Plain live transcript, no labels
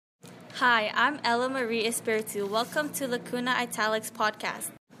Hi, I'm Ella Marie Espiritu. Welcome to Lacuna Italics podcast.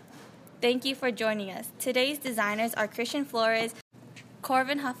 Thank you for joining us. Today's designers are Christian Flores,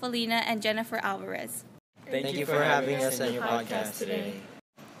 Corvin Huffalina, and Jennifer Alvarez. Thank you for having us on your podcast today.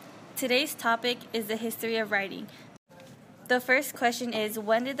 Today's topic is the history of writing. The first question is,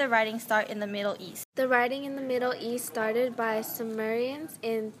 when did the writing start in the Middle East? The writing in the Middle East started by Sumerians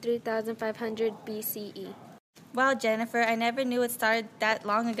in 3500 BCE. Wow, Jennifer, I never knew it started that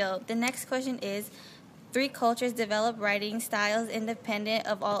long ago. The next question is, 3 cultures developed writing styles independent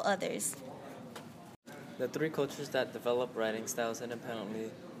of all others. The 3 cultures that developed writing styles independently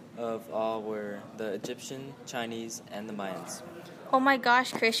of all were the Egyptian, Chinese, and the Mayans. Oh my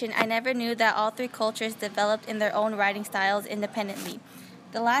gosh, Christian, I never knew that all 3 cultures developed in their own writing styles independently.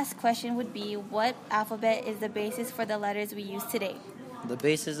 The last question would be, what alphabet is the basis for the letters we use today? The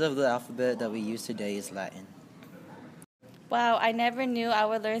basis of the alphabet that we use today is Latin. Wow, I never knew I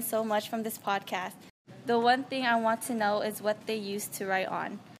would learn so much from this podcast. The one thing I want to know is what they used to write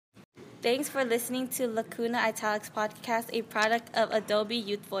on. Thanks for listening to Lacuna Italics podcast, a product of Adobe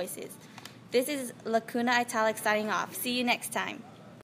Youth Voices. This is Lacuna Italics signing off. See you next time.